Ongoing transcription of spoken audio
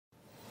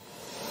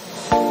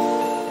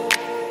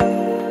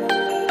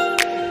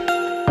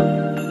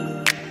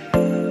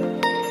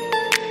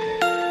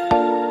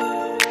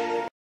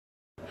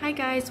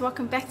guys,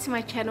 welcome back to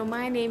my channel.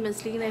 My name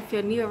is Lena if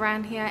you're new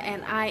around here,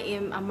 and I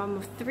am a mum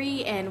of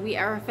 3 and we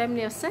are a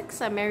family of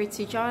 6. I'm married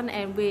to John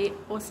and we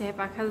also have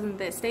our cousin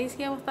that stays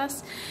here with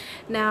us.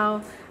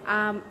 Now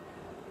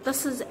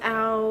this is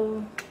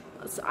our,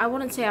 I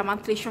wouldn't say our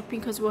monthly shopping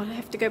because we'll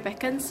have to go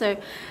back in. So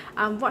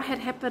what had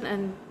happened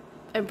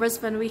in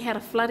Brisbane, we had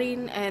a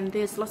flooding and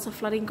there's lots of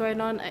flooding going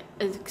on,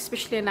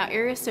 especially in our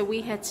area, so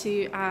we had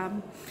to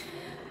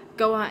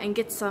go out and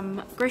get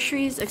some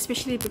groceries,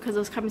 especially because it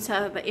was coming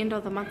to the end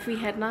of the month. We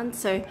had none,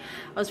 so it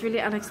was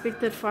really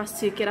unexpected for us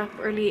to get up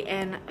early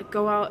and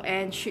go out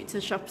and shoot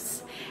to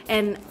shops.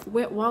 And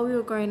while we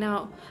were going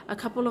out, a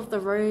couple of the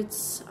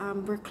roads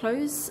were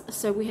closed,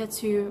 so we had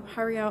to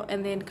hurry out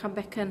and then come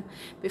back in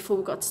before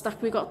we got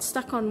stuck. We got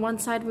stuck on one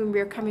side when we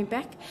were coming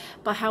back,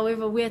 but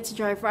however we had to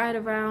drive right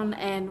around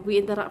and we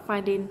ended up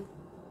finding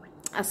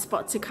a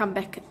spot to come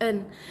back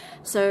in.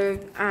 So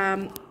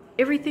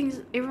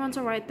everyone's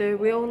alright though.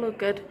 We all look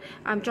good.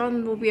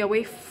 John will be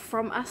away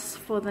from us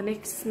for the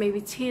next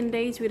maybe 10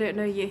 days. We don't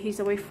know yet. He's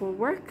away for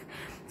work,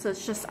 so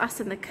it's just us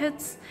and the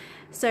kids.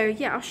 So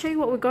yeah, I'll show you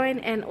what we're going,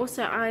 and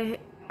also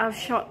I've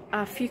shot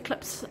a few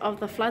clips of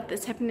the flood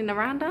that's happening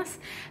around us,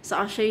 so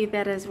I'll show you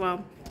that as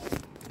well.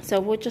 So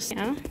we'll just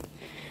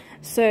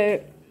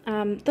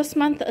this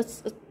month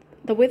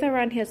the weather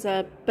around here is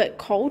a bit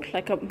cold,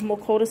 like more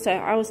colder, so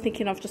I was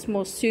thinking of just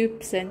more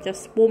soups and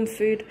just warm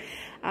food,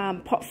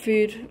 pot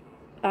food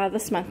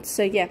this month.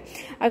 So yeah,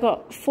 I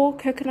got 4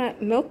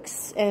 coconut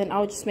milks and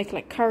I'll just make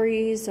like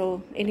curries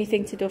or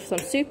anything to do with some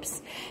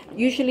soups.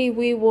 Usually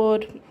we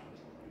would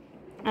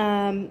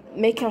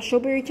make our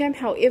strawberry jam.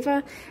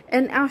 However,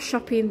 in our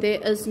shopping there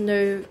is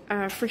no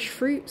fresh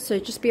fruit, so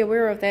just be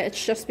aware of that.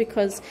 It's just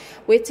because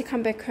we had to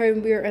come back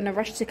home, we're in a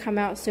rush to come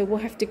out, so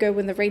we'll have to go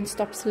when the rain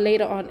stops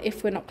later on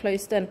if we're not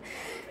closed in.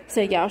 So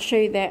yeah, I'll show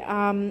you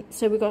that.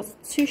 So we got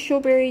 2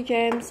 strawberry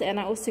jams, and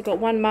I also got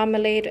 1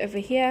 marmalade over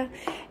here,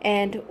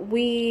 and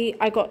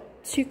I got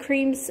 2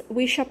 creams.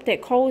 We shopped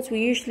at Coles.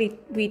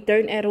 We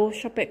don't at all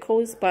shop at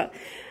Coles, but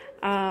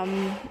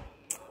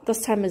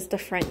this time is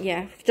different.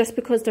 Yeah, just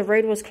because the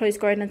road was closed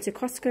going into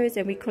Costco's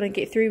and we couldn't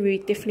get through, we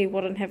definitely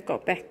wouldn't have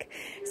got back.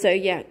 So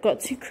yeah,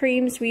 got 2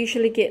 creams. We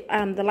usually get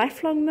the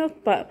lifelong milk,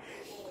 but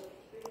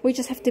we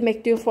just have to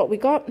make do with what we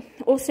got.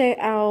 Also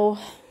our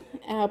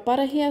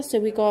butter here, so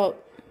we got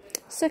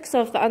 6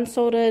 of the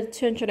unsalted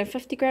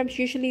 250 grams.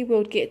 Usually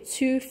we'll get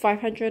 2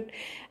 500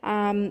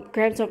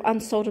 grams of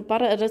unsalted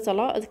butter. It is a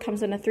lot. It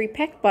comes in a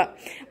 3-pack, but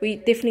we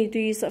definitely do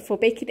use it for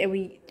baking, and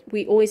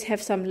we always have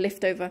some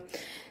left over.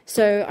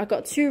 So I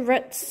got 2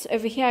 Ritz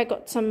over here. I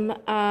got some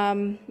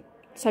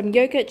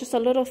yogurt, just a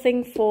little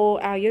thing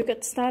for our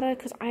yogurt starter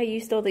because I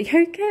used all the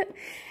yogurt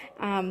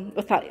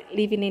without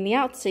leaving any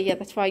out. So yeah,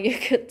 that's for our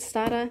yogurt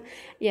starter.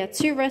 Yeah,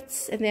 2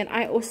 Ritz, and then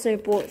I also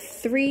bought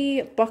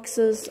 3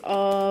 boxes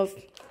of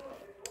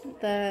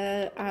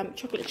the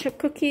chocolate chip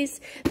cookies.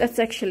 That's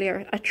actually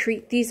a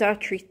treat. These are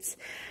treats,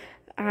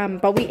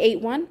 but we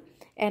ate one.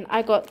 And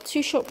I got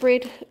 2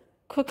 shortbread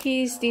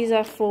cookies. These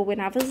are for when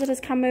our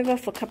visitors come over,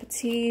 for cup of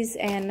teas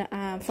and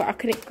for our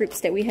connect groups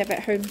that we have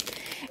at home.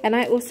 And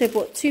I also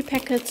bought 2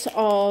 packets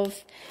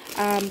of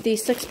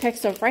these 6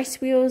 packs of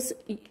rice wheels.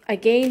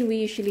 Again, we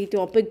usually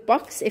do a big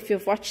box. If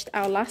you've watched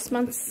our last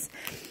month's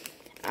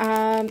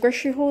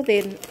grocery haul,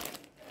 then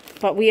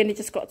but we only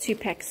just got 2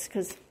 packs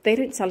because they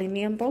don't sell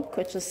any in bulk,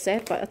 which is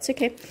sad, but it's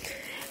okay.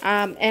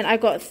 And I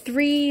got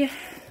 3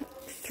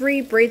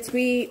 breads.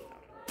 We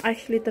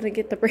actually didn't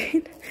get the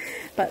bread,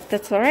 but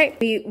that's all right.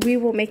 We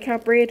will make our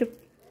bread,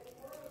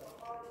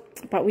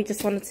 but we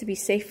just wanted to be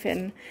safe,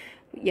 and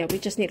yeah, we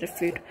just needed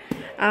food.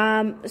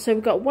 So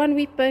we got 1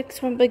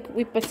 Weet-Bix, 1 big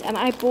Weet-Bix, and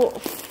I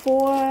bought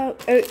 4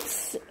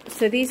 oats.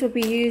 So these will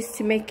be used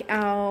to make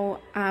our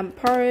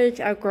porridge,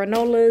 our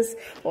granolas,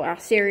 or our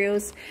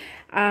cereals,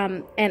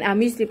 and our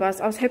muesli bars.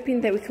 I was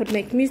hoping that we could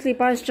make muesli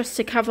bars just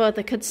to cover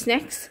the kids'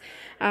 snacks.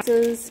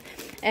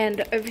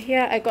 And over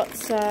here I got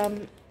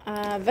some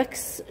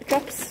Vicks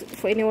drops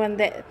for anyone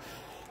that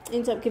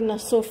ends up getting a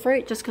sore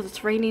throat just because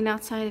it's raining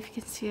outside, if you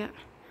can see it.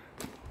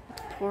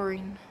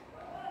 Pouring.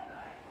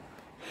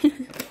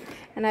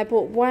 And I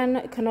bought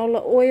 1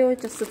 canola oil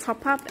just to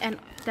top up, and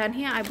down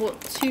here I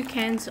bought 2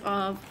 cans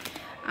of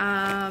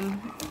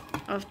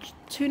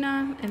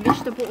tuna and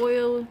vegetable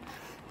oil.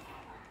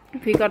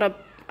 We got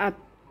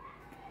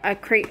a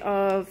crate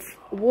of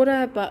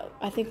water, but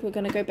I think we're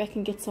going to go back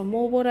and get some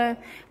more water.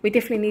 We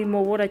definitely need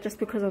more water just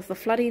because of the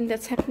flooding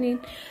that's happening.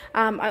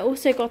 I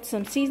also got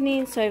some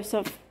seasoning, so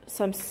some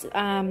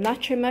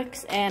nacho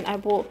mix, and I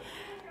bought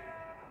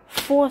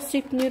 4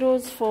 soup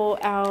noodles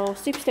for our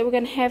soups that we're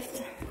going to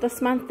have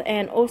this month.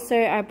 And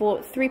also I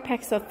bought 3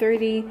 packs of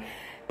 30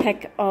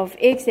 pack of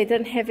eggs. They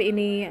didn't have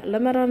any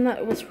limit on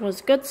it, which was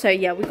good, so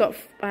yeah, we got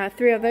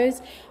 3 of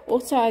those.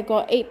 Also I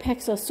got 8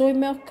 packs of soy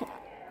milk,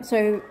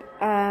 so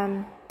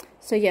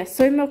So yeah,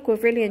 soy milk,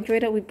 we've really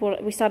enjoyed it.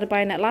 We started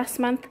buying it last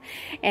month,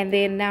 and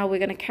then now we're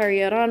going to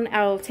carry it on.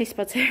 Our taste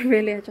buds are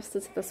really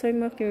adjusted to the soy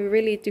milk, and we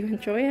really do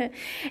enjoy it.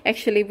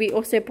 Actually, we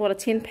also bought a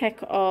 10-pack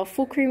of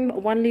full cream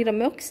 1-litre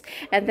milks,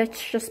 and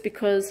that's just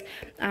because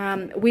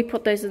we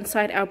put those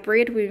inside our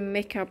bread when we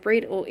make our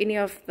bread or any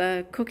of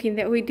the cooking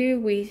that we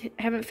do. We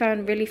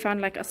haven't really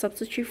found like a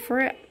substitute for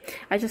it.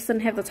 I just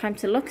didn't have the time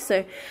to look,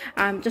 so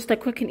just a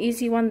quick and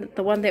easy one.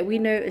 The one that we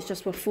know is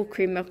just with full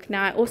cream milk.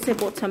 Now I also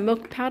bought some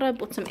milk powder,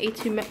 bought some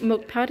A2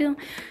 milk powder,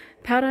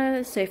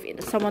 so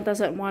if someone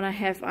doesn't want to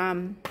have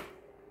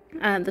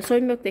the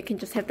soy milk, they can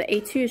just have the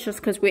A2. It's just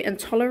because we're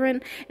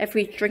intolerant if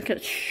we drink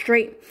it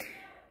straight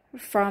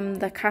from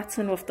the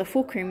carton with the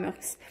full cream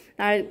milks.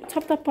 Now I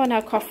topped up on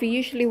our coffee.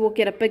 Usually we'll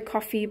get a big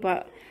coffee,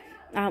 but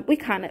we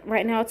can't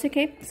right now. It's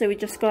okay. So we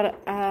just got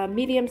a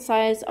medium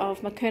size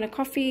of Moccona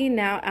coffee.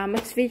 Now our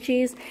mixed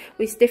veggies,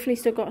 we definitely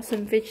still got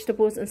some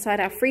vegetables inside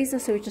our freezer,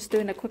 so we're just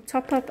doing a quick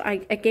top up. I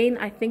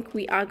think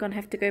we are gonna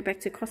have to go back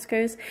to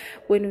Costco's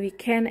when we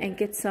can and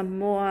get some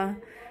more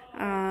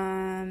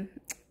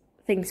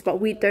things,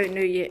 but we don't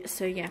know yet.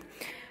 So yeah,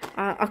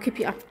 I'll keep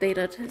you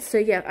updated. So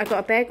yeah, I got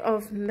a bag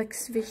of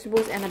mixed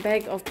vegetables and a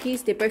bag of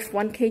peas. They're both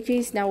 1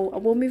 kg. Now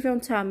we'll move on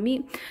to our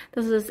meat.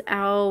 This is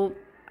our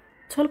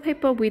toilet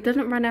paper. We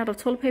didn't run out of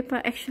toilet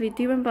paper. Actually,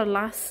 do you remember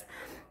last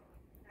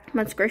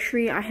month's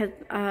grocery I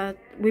had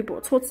we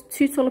bought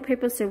 2 toilet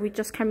papers, so we're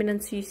just coming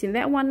into using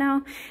that one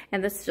now,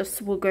 and this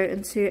just will go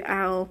into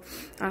our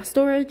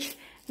storage.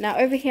 Now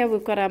over here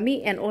we've got our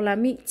meat and all our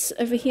meats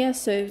over here.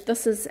 So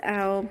this is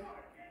 2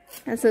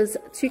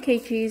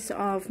 kgs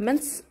of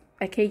mince,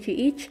 a kg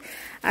each.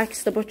 I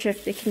asked the butcher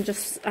if they can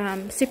just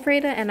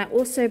separate it, and I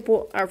also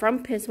bought a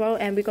rump as well,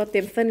 and we got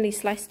them thinly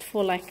sliced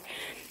for like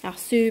our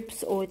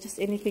soups or just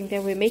anything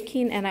that we're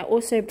making. And I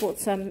also bought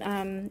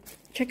some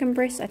chicken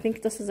breast. I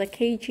think this is a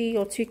kg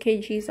or 2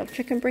 kgs of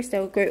chicken breast. They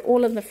will go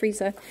all in the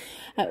freezer.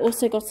 I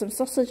also got some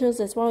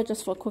sausages as well,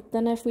 just for quick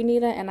dinner if we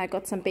need it, and I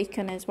got some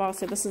bacon as well.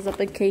 So this is a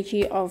big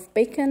kg of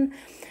bacon.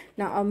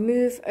 Now I'll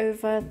move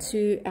over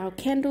to our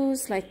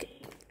candles. Like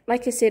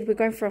I said, we're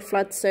going for a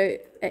flood, so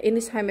at any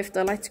time if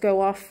the lights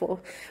go off or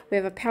we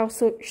have a power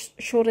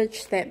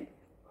shortage, that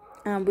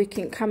we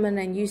can come in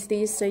and use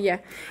these. So yeah,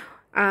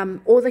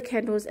 all the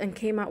candles in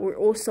Kmart were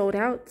all sold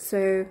out.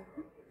 So,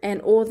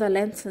 and all the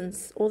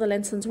lanterns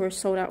were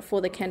sold out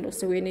for the candles,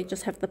 so we only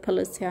just have the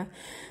pillars here.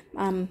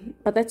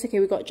 But that's okay,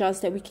 we got jars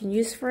that we can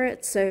use for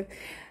it. So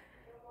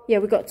yeah,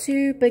 we got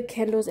 2 big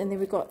candles, and then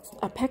we got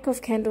a pack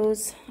of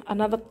candles,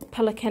 another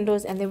pillar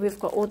candles, and then we've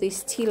got all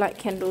these tea light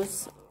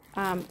candles,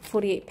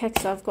 48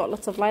 packs. So I've got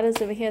lots of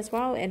lighters over here as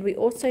well, and we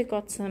also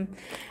got some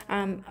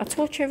a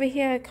torch over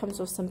here. It comes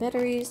with some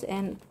batteries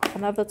and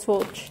another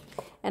torch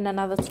and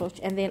another torch.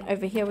 And then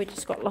over here we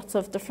just got lots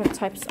of different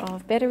types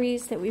of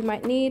batteries that we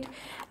might need,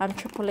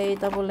 AAA,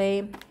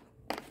 AA,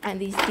 and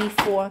these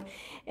D4.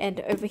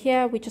 And over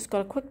here we just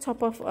got a quick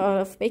top off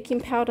of baking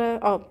powder,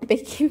 or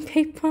baking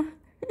paper,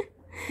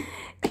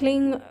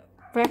 cling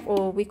wrap,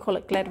 or we call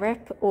it Glad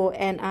wrap, or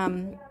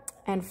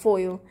and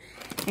foil.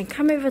 And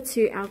come over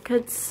to our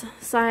kids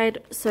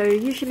side. So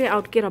usually I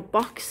would get a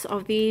box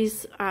of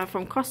these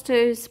from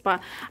Costco's,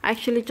 but I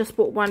actually just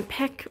bought 1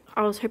 pack.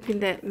 I was hoping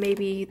that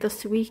maybe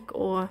this week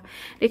or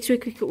next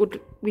week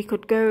we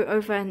could go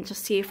over and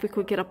just see if we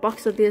could get a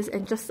box of this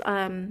and just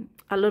a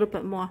little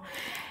bit more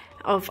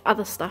of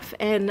other stuff.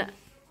 And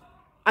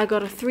I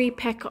got a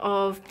 3-pack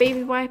of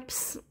baby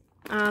wipes.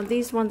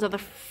 These ones are the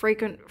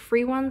fragrant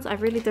free ones. I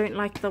really don't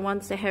like the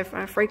ones that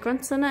have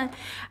fragrance in it,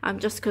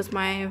 just because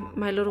my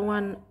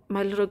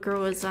little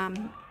girl is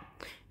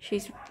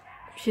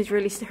she's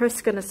really, her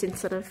skin is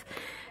sensitive.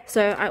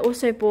 So I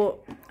also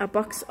bought a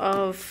box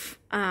of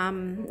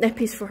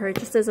nappies for her,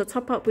 just as a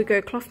top up. We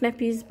go cloth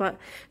nappies, but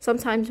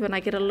sometimes when I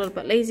get a little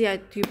bit lazy, I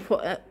do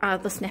put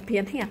this nappy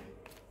in here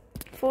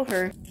for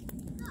her.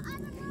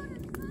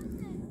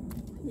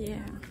 Yeah.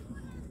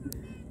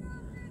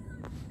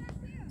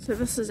 So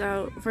this is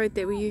our road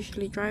that we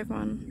usually drive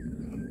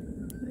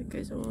on. It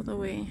goes all the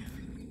way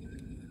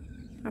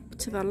up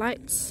to the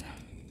lights.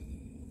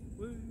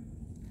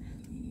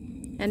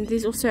 And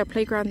there's also a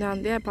playground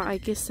down there, but I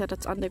guess that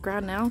it's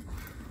underground now.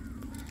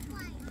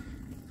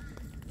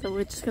 So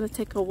we're just going to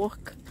take a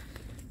walk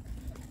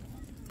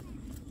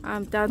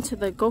down to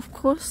the golf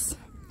course.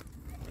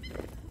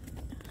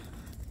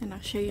 And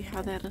I'll show you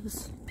how that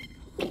is.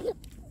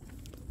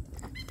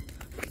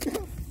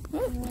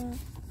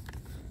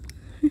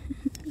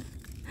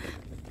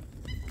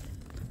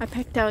 I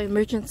packed our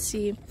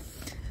emergency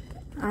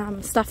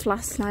stuff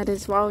last night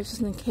as well, just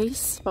in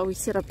case, but we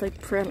said a big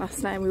prayer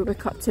last night and we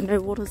woke up to no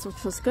waters,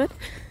 which was good.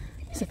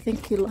 So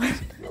thank you, Lord.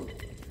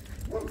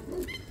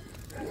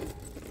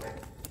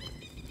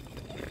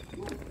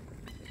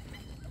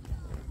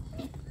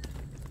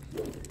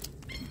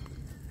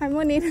 Hi,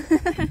 morning.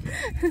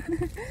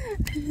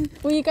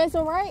 Were you guys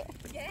alright?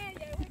 Yeah,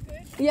 we're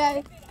good.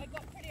 Yeah. I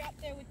got pretty up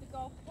there with the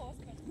golf course,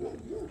 but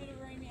a bit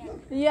of rain out.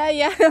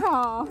 Yeah.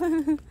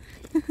 Aww.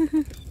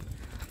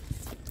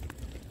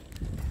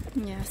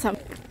 Yeah, some.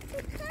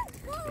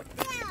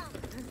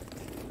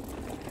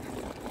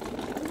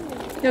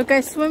 Yo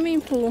guys,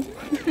 swimming pool.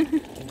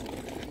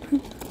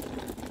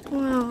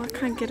 Wow, I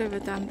can't get over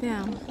down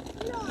there.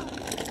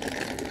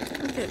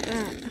 Look at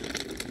that.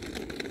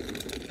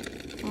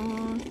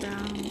 All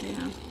down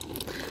there.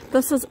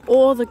 This is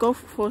all the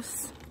golf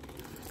course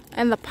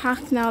and the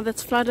park now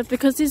that's flooded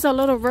because there's a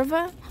little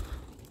river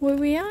where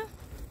we are.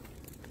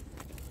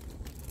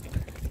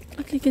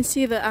 Look, you can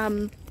see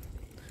the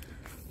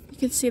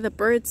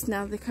birds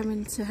now. They're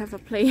coming to have a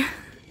play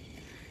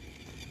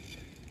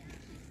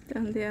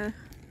down there.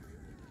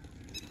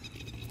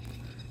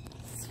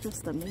 It's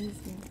just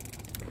amazing.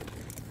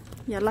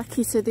 Yeah,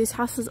 lucky. So there's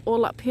houses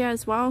all up here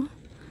as well.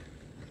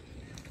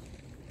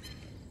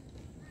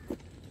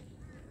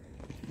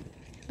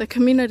 The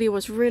community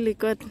was really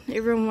good.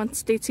 Everyone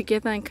stayed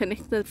together and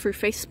connected through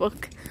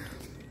Facebook.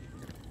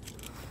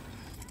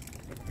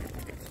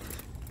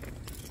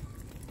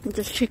 I'm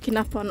just checking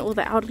up on all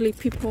the elderly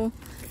people.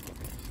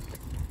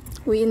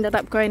 We ended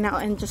up going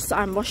out and just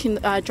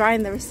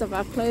drying the rest of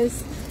our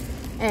clothes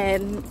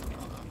and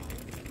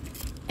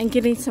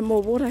getting some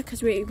more water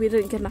because we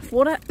didn't get enough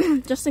water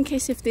just in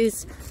case if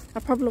there's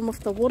a problem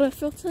with the water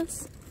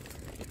filters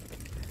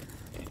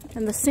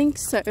and the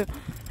sinks. So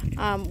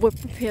we're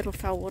prepared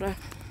with our water.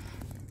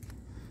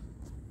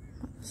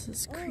 This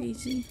is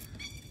crazy.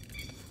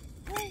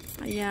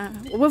 Yeah,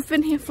 we've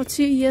been here for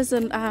 2 years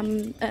in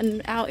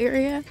our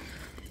area,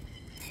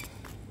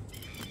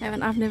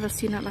 and I've never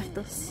seen it like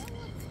this.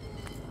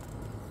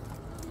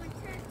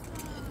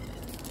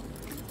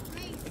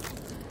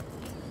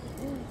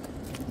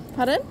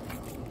 Pardon?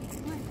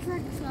 My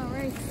tricks are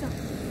already stuck.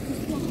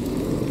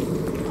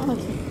 Oh,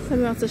 okay.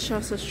 Someone else to show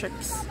us his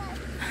tricks.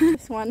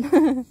 This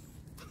one.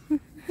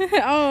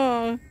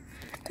 Oh.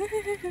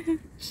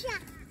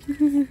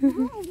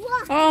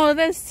 Oh,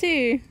 there's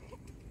two.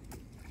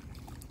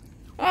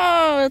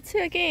 Oh, two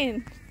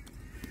again.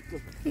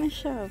 Nice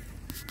shove.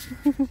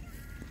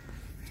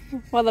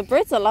 Well, the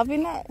birds are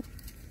loving it.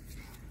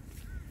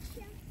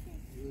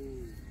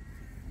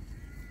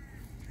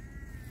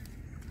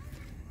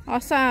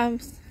 Awesome.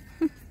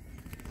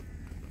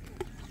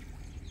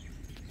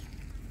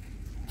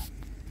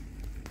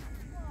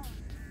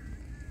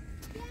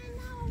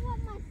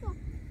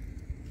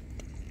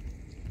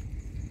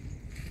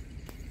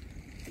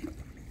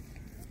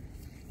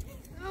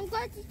 I'm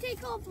going to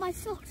take off my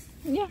socks.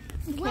 Yeah,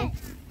 okay. Wet.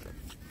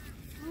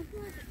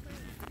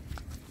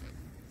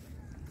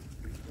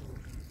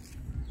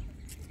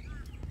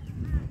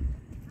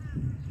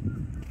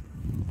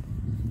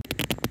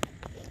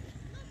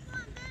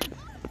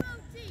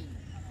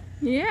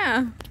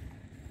 Yeah.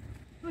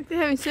 Look, they're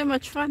having so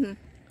much fun.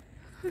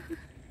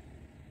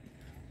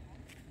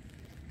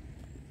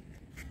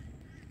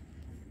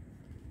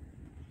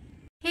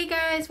 Hey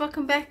guys,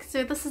 welcome back.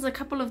 So this is a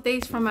couple of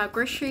days from our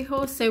grocery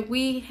haul. So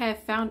we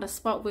have found a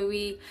spot where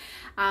we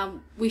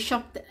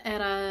shopped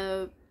at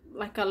a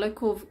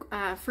local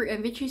fruit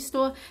and veggie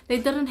store. They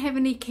didn't have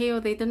any kale,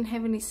 they didn't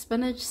have any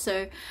spinach,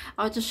 so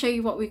I'll just show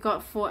you what we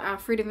got for our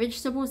fruit and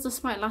vegetables.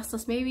 This might last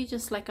us maybe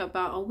just like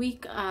about a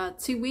week,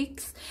 2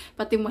 weeks,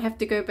 but then we'll have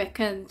to go back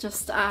in.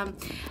 Just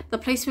the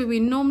place where we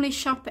normally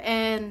shop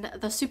and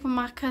the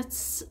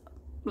supermarkets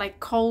like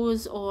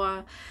Coles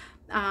or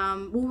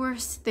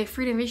Woolworths, their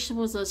fruit and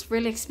vegetables is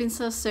really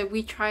expensive, so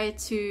we try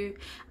to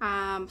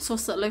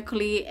source it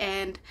locally.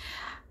 And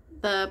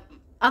the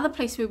other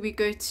place where we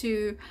go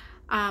to,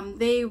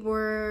 they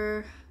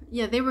were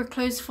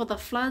closed for the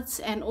floods,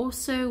 and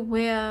also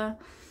where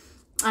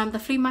the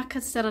flea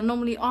markets that are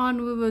normally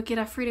on we will get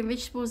our fruit and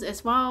vegetables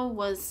as well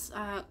was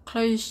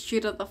closed due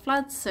to the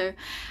floods. So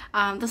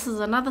this is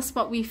another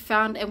spot we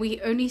found, and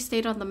we only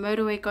stayed on the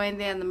motorway going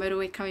there and the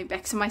motorway coming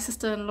back. So my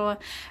sister-in-law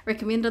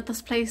recommended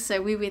this place, so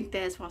we went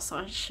there as well, so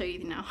I'll show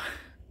you now.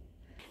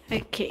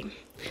 Okay,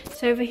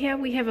 so over here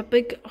we have a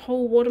big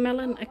whole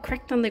watermelon, it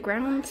cracked on the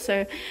ground,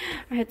 so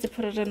I had to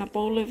put it in a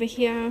bowl over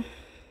here.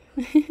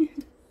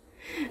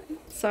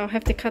 So I'll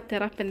have to cut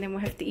that up and then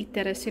we'll have to eat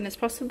that as soon as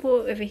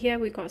possible. Over here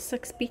we got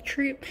 6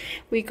 beetroot,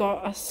 we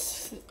got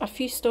a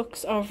few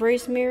stalks of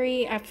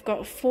rosemary, I've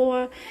got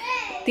 4,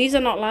 these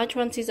are not large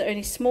ones, these are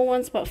only small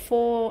ones, but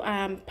 4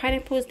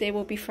 pineapples, they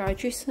will be for our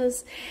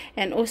juices.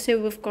 And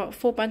also we've got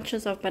 4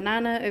 bunches of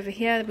banana. Over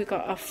here we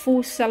got a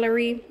full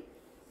celery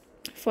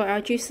for our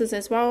juices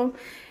as well.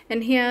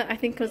 And here I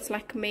think it's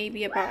like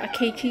maybe about a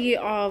kg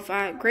of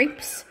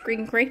grapes,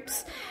 green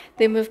grapes.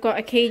 Then we've got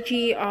a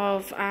kg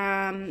of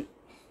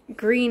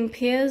green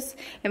pears,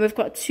 and we've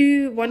got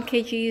 1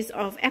 kgs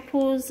of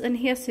apples in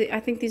here. So I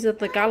think these are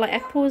the gala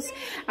apples.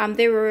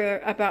 They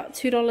were about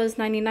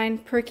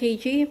 $2.99 per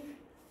kg.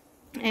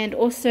 And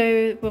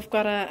also we've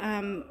got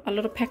a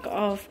little pack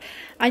of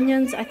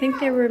onions. I think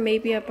they were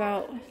maybe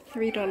about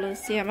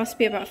 $3. Yeah, it must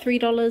be about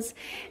 $3.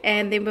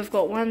 And then we've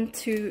got 1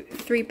 to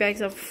 3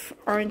 bags of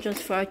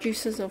oranges for our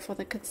juices or for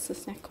the kids to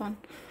snack on.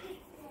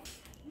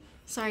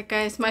 Sorry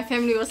guys, my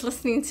family was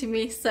listening to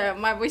me, so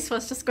my voice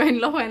was just going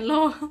lower and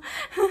lower.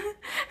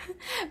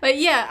 But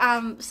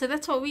yeah, so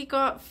that's what we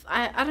got.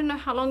 I don't know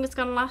how long it's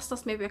gonna last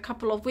us, maybe a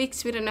couple of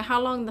weeks. We don't know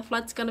how long the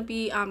flood's gonna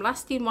be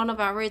lasting. One of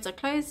our roads are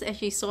closed, as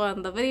you saw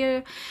in the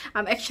video.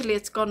 Actually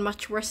it's gone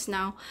much worse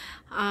now.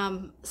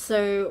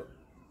 So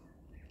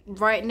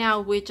right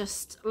now we're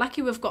just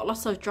lucky we've got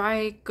lots of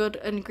dry good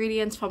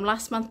ingredients from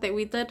last month that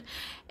we did,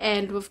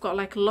 and we've got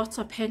like lots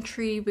of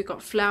pantry. We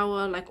got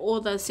flour, like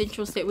all the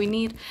essentials that we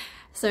need.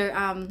 So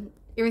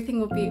everything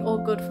will be all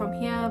good from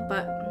here.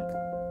 But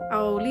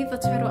I'll leave the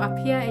total up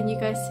here, and you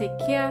guys take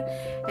care,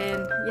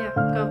 and yeah,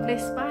 God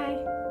bless, bye.